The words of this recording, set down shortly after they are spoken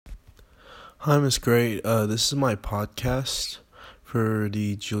Hi, Miss Gray. This is my podcast for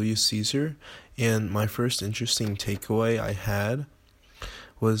the Julius Caesar, and my first interesting takeaway I had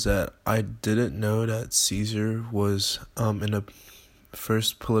was that I didn't know that Caesar was in a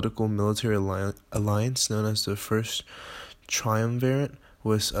first political military alliance known as the First Triumvirate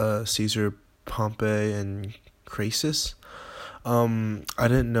with Caesar, Pompey, and Crassus. I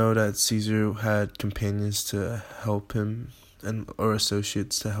didn't know that Caesar had companions to help him or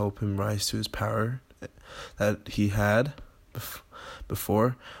associates to help him rise to his power that he had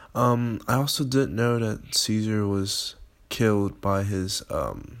before. I also didn't know that Caesar was killed by his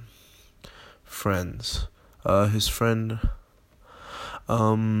friends. His friend,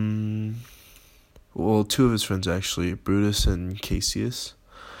 two of his friends actually, Brutus and Cassius.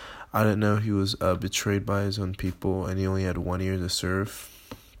 I didn't know he was betrayed by his own people, and he only had 1 year to serve.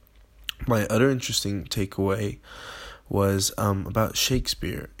 My other interesting takeaway was about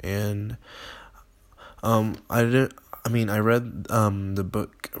Shakespeare, and I read the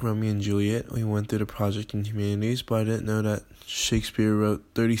book Romeo and Juliet. We went through the project in humanities, but I didn't know that Shakespeare wrote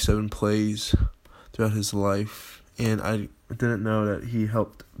 37 plays throughout his life, and I didn't know that he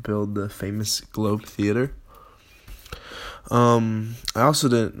helped build the famous Globe Theater. I also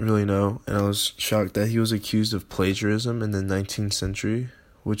didn't really know, and I was shocked that he was accused of plagiarism in the 19th century,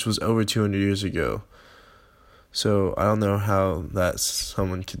 which was over 200 years ago. So I don't know how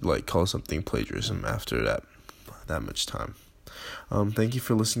someone could call something plagiarism after that much time. Thank you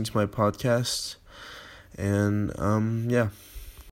for listening to my podcast, and yeah.